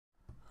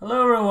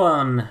Hello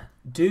everyone!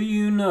 Do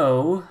you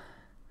know...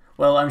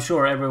 Well, I'm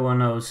sure everyone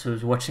knows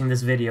who's watching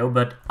this video,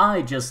 but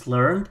I just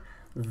learned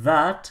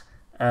that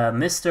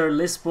Mr.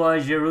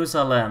 Lisboa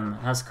Jerusalem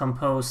has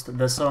composed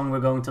the song we're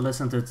going to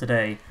listen to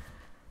today.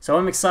 So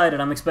I'm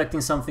excited, I'm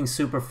expecting something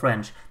super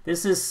French.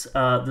 This is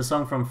the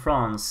song from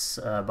France,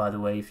 by the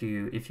way, if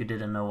you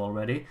didn't know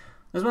already.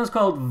 This one's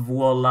called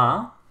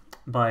Voilà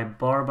by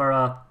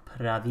Barbara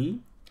Pravi.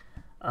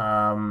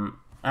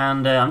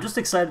 And I'm just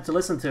excited to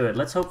listen to it.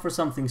 Let's hope for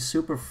something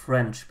super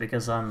French,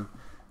 because I'm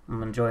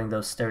enjoying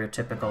those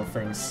stereotypical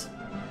things.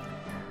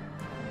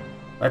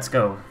 Let's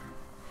go.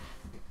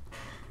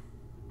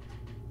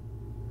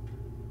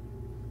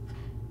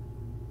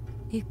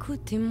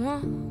 Écoutez-moi,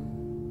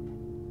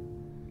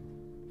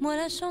 moi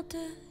la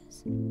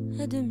chanteuse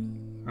à demi.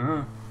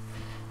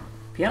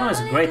 Piano has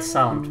a great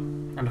sound,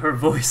 and her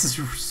voice is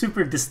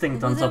super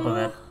distinct on top of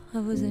it. À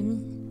vos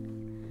amis,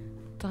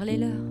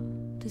 parlez-leur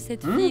de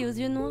cette fille aux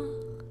yeux noirs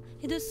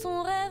et de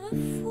son rêve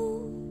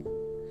fou.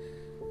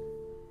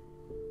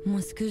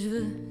 Moi, ce que je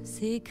veux,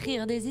 c'est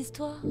écrire des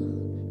histoires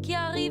qui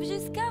arrivent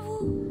jusqu'à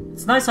vous.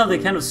 It's nice how they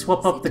kind of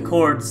swap up the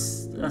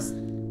chords. Voilà,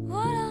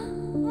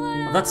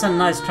 voilà. That's a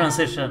nice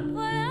transition.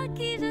 Voilà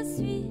qui je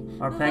suis.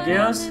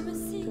 Arpeggios. Voilà, même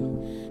si,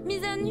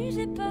 mise à nu,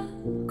 j'ai peur.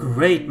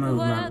 Great Voilà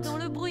movement. dans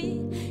le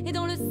bruit et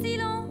dans le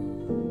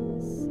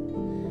silence.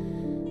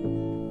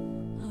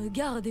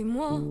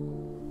 Regardez-moi.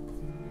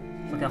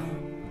 Look at...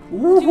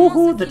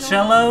 Ooh, the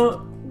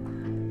cello.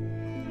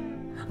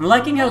 I'm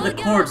liking how the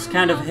chords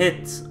kind of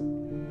hit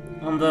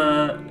on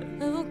the...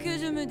 Avant que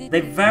je me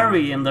They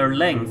vary in their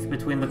length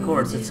between the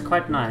chords. It's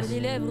quite nice. les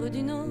lèvres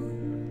d'une autre.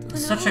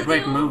 There's such a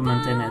great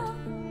movement in it.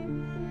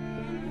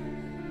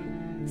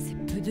 C'est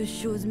peu de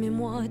choses, mais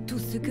moi, tout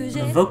ce que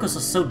j'ai. The vocals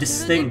are so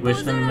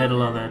distinguished in the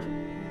middle of it.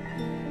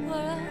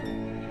 Voilà.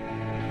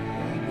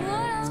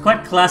 Voilà. It's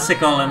quite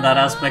classical in that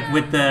aspect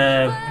with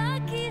the Voilà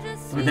qui je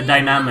suis.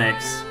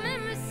 dynamics.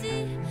 Même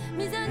si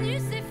mise à nu,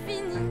 c'est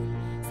fini.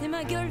 C'est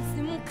ma gueule,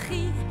 c'est mon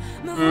cri.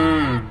 Me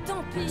voilà,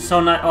 tant pis.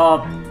 So nice.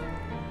 Oh,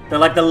 they're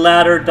like the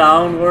ladder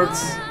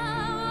downwards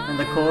in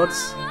the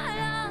chords.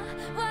 Voilà,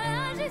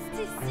 voilà, juste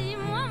ici,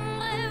 moi, mon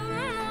rêve,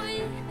 mon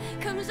envie.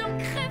 Comme j'en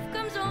crève,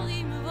 comme j'en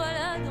ris, me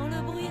voilà dans le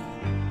bruit.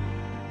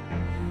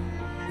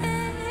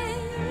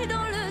 Et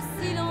dans le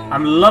silence.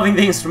 I'm loving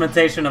the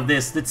instrumentation of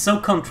this. It's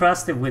so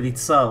contrastive with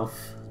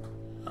itself.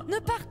 Ne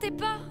partez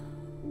pas.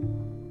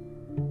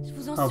 Je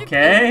vous en supplie,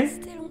 Okay.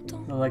 restez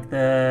longtemps. I like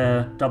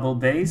the double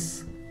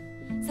bass.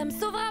 Ça me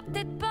sauvera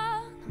peut-être pas.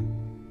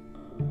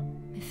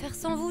 Mais faire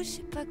sans vous, je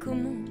sais pas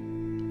comment.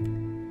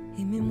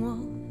 Aimez-moi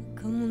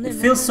comme on It aime.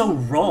 feels so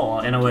raw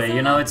in a way,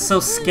 you know, it's so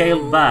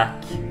scaled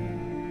back.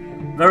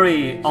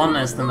 Very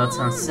honest in that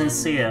sense,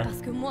 sincere.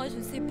 Parce que moi,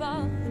 je sais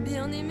pas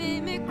bien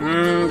aimer mes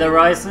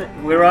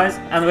We rise,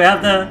 and we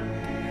have the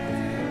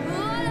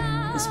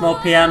Voilà. small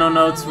piano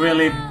notes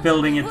really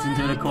building it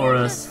into the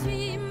chorus.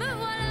 Me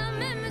voilà,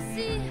 même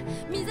si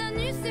mise à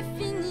nu, c'est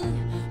fini.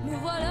 Me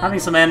voilà. Having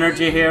some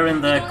energy here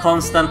in the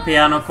constant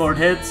piano chord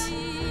hits.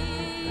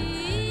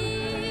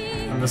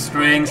 And the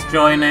strings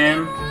join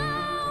in.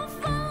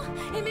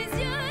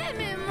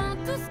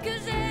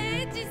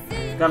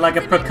 Got like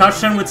a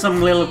percussion with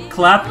some little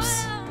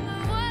claps.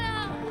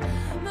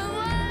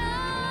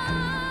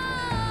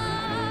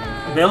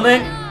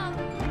 Building.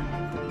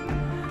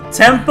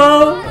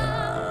 Tempo.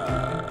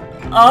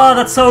 Oh,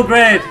 that's so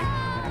great.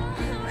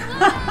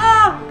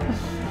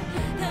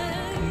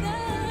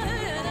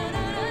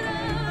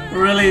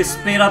 Really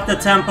speed up the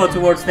tempo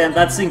towards the end.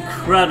 That's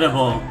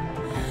incredible.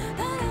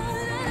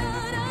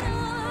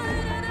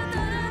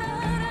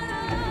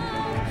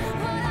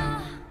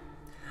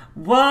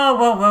 Whoa,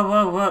 whoa, whoa,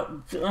 whoa,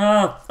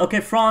 whoa. Okay,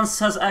 France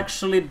has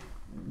actually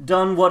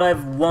done what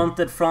I've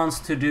wanted France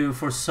to do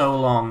for so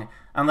long,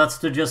 and that's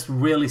to just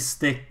really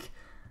stick,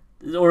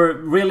 or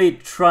really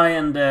try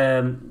and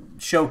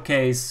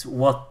showcase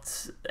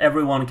what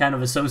everyone kind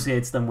of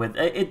associates them with.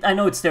 I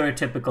know it's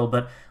stereotypical,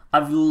 but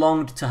I've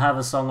longed to have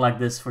a song like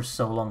this for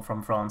so long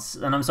from France,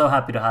 and I'm so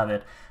happy to have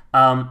it.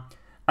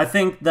 I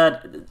think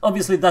that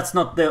obviously that's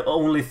not the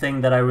only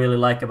thing that I really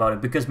like about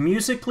it, because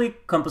musically,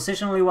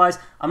 compositionally wise,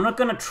 I'm not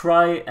gonna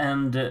try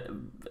and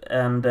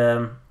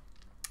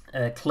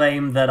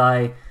claim that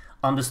I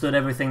understood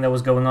everything that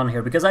was going on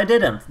here, because I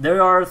didn't.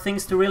 There are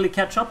things to really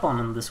catch up on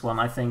in this one.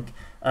 I think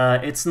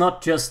it's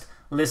not just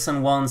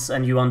listen once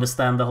and you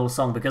understand the whole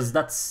song, because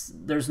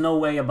there's no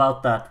way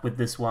about that with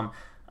this one.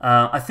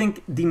 I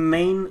think the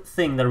main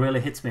thing that really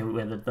hits me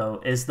with it,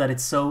 though, is that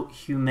it's so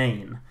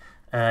humane.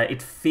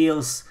 It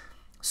feels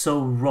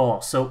so raw,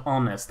 so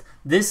honest.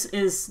 This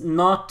is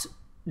not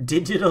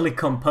digitally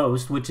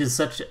composed, which is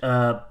such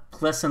a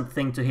pleasant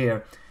thing to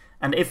hear.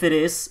 And if it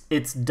is,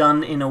 it's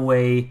done in a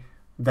way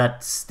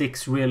that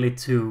sticks really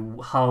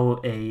to how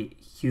a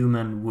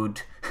human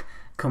would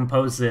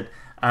compose it.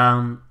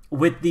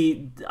 With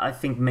the, I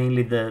think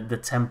mainly the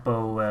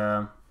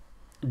tempo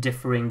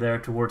differing there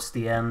towards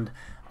the end.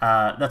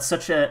 That's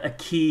such a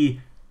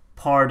key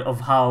part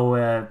of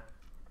how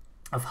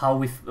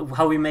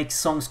how we make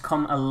songs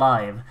come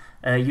alive.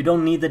 You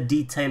don't need the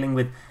detailing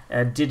with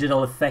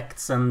digital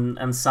effects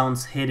and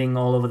sounds hitting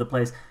all over the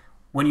place.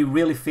 When you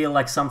really feel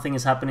like something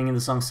is happening in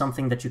the song,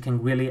 something that you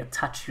can really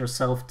attach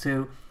yourself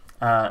to,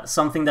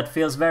 something that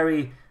feels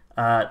very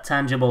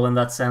tangible in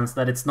that sense,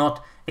 that it's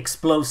not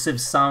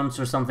explosive sounds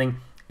or something,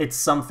 it's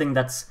something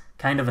that's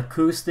kind of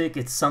acoustic,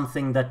 it's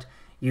something that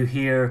you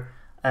hear,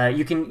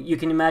 you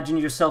can imagine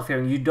yourself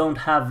hearing. You don't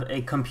have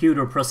a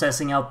computer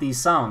processing out these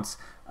sounds.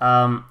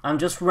 I'm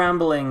just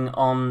rambling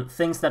on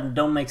things that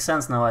don't make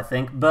sense now, I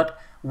think, but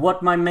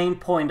what my main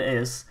point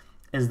is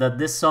that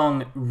this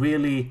song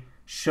really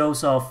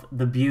shows off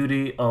the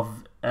beauty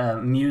of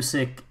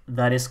music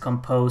that is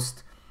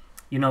composed,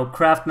 you know,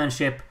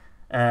 craftsmanship,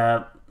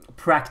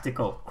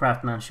 practical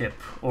craftsmanship,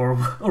 or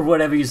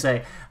whatever you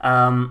say.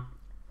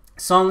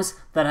 Songs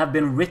that have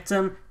been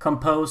written,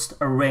 composed,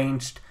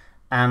 arranged,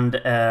 and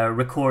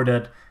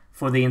recorded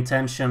for the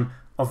intention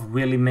of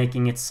really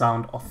making it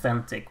sound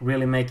authentic,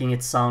 really making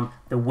it sound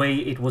the way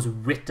it was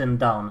written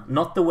down,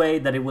 not the way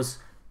that it was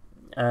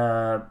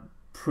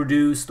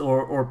produced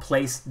or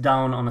placed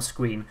down on a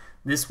screen.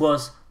 This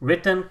was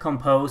written,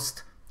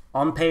 composed,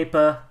 on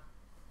paper,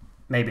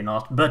 maybe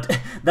not, but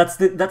that's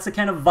the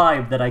kind of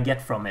vibe that I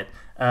get from it.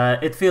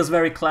 It feels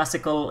very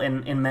classical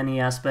in many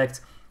aspects,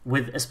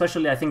 with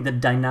especially, I think, the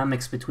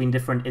dynamics between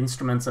different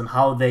instruments and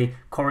how they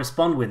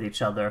correspond with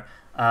each other.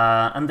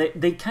 And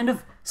they kind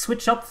of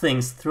switch up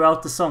things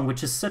throughout the song,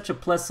 which is such a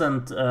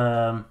pleasant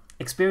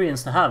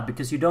experience to have,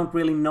 because you don't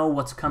really know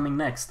what's coming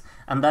next.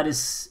 And that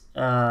is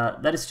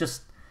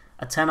just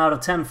a 10 out of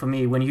 10 for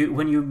me when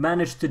you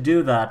manage to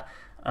do that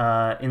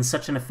in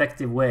such an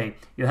effective way.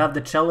 You have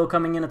the cello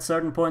coming in at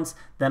certain points,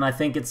 then I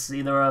think it's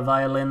either a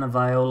violin, a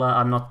viola,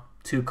 I'm not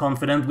too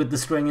confident with the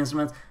string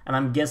instruments, and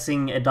I'm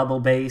guessing a double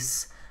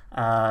bass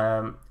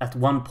at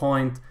one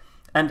point.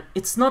 And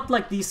it's not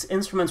like these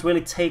instruments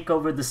really take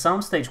over the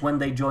soundstage when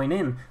they join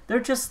in. They're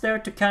just there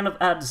to kind of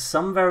add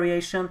some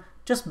variation,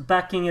 just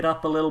backing it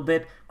up a little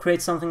bit,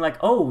 create something like,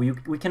 oh,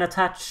 we can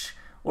attach,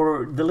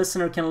 or the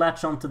listener can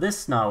latch onto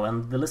this now,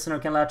 and the listener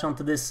can latch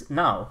onto this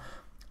now,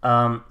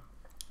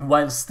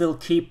 while still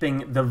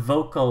keeping the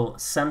vocal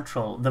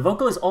central. The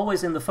vocal is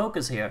always in the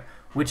focus here,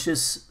 which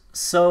is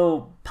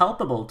so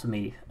palpable to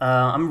me.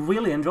 I'm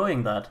really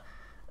enjoying that.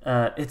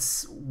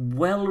 It's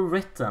well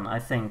written, I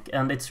think,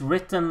 and it's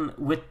written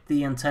with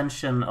the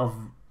intention of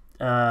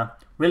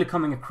really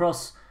coming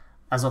across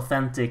as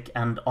authentic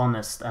and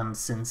honest and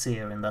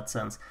sincere in that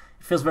sense.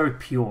 It feels very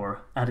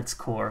pure at its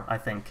core, I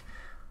think.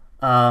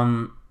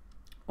 Well,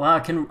 I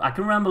can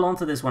ramble on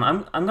to this one.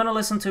 I'm gonna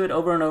listen to it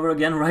over and over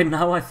again right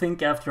now, I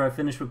think, after I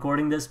finish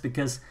recording this,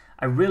 because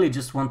I really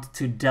just want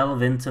to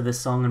delve into this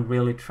song and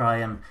really try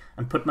and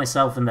put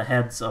myself in the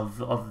heads of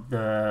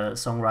the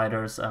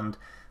songwriters and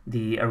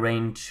the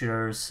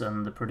arrangers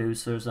and the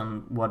producers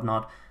and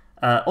whatnot.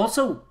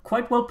 Also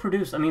quite well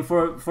produced. I mean,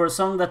 for a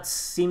song that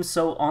seems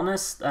so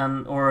honest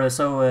or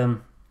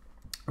so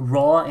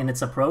raw in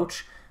its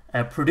approach,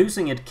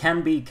 producing it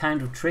can be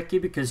kind of tricky,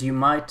 because you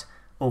might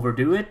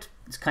overdo it.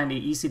 It's kind of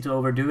easy to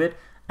overdo it,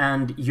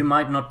 and you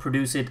might not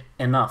produce it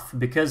enough,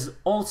 because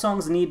all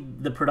songs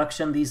need the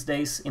production these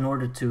days in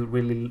order to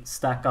really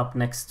stack up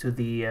next to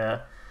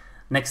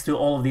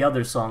all of the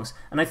other songs.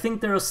 And I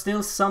think there are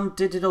still some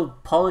digital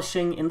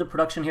polishing in the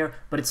production here,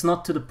 but it's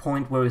not to the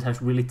point where it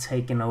has really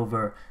taken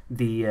over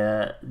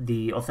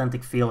the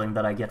authentic feeling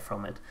that I get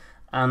from it.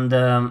 And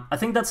I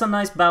think that's a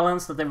nice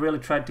balance that they really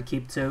tried to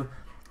keep to.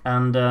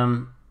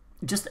 And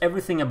just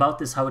everything about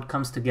this, how it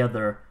comes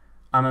together,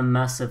 I'm a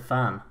massive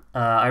fan.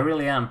 I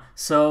really am.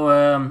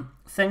 So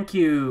thank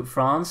you,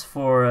 Franz,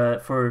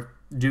 for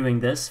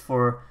doing this,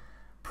 for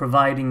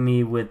providing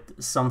me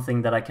with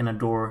something that I can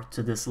adore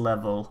to this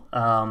level,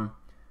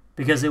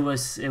 because it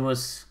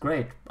was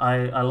great.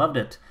 I loved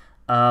it.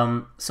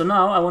 So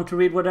now I want to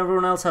read what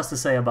everyone else has to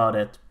say about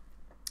it.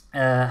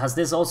 Has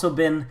this also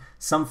been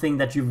something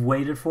that you've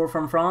waited for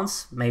from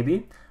Franz?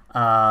 Maybe.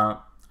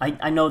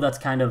 I know that's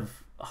kind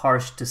of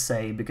harsh to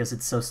say because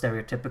it's so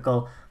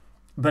stereotypical,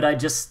 but I've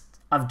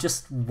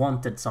just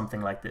wanted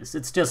something like this.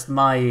 It's just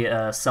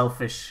my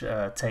selfish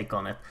take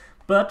on it.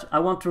 But I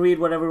want to read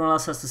what everyone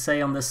else has to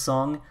say on this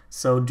song,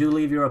 so do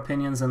leave your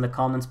opinions in the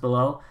comments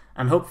below.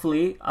 And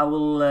hopefully I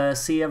will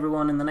see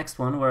everyone in the next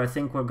one, where I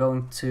think we're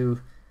going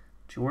to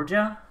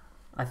Georgia?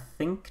 I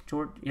think,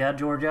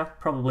 Georgia,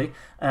 probably.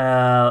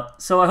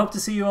 So I hope to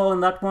see you all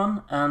in that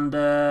one, and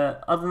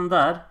other than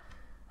that,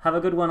 have a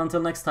good one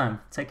until next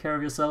time. Take care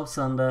of yourselves,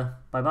 and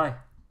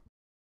bye-bye.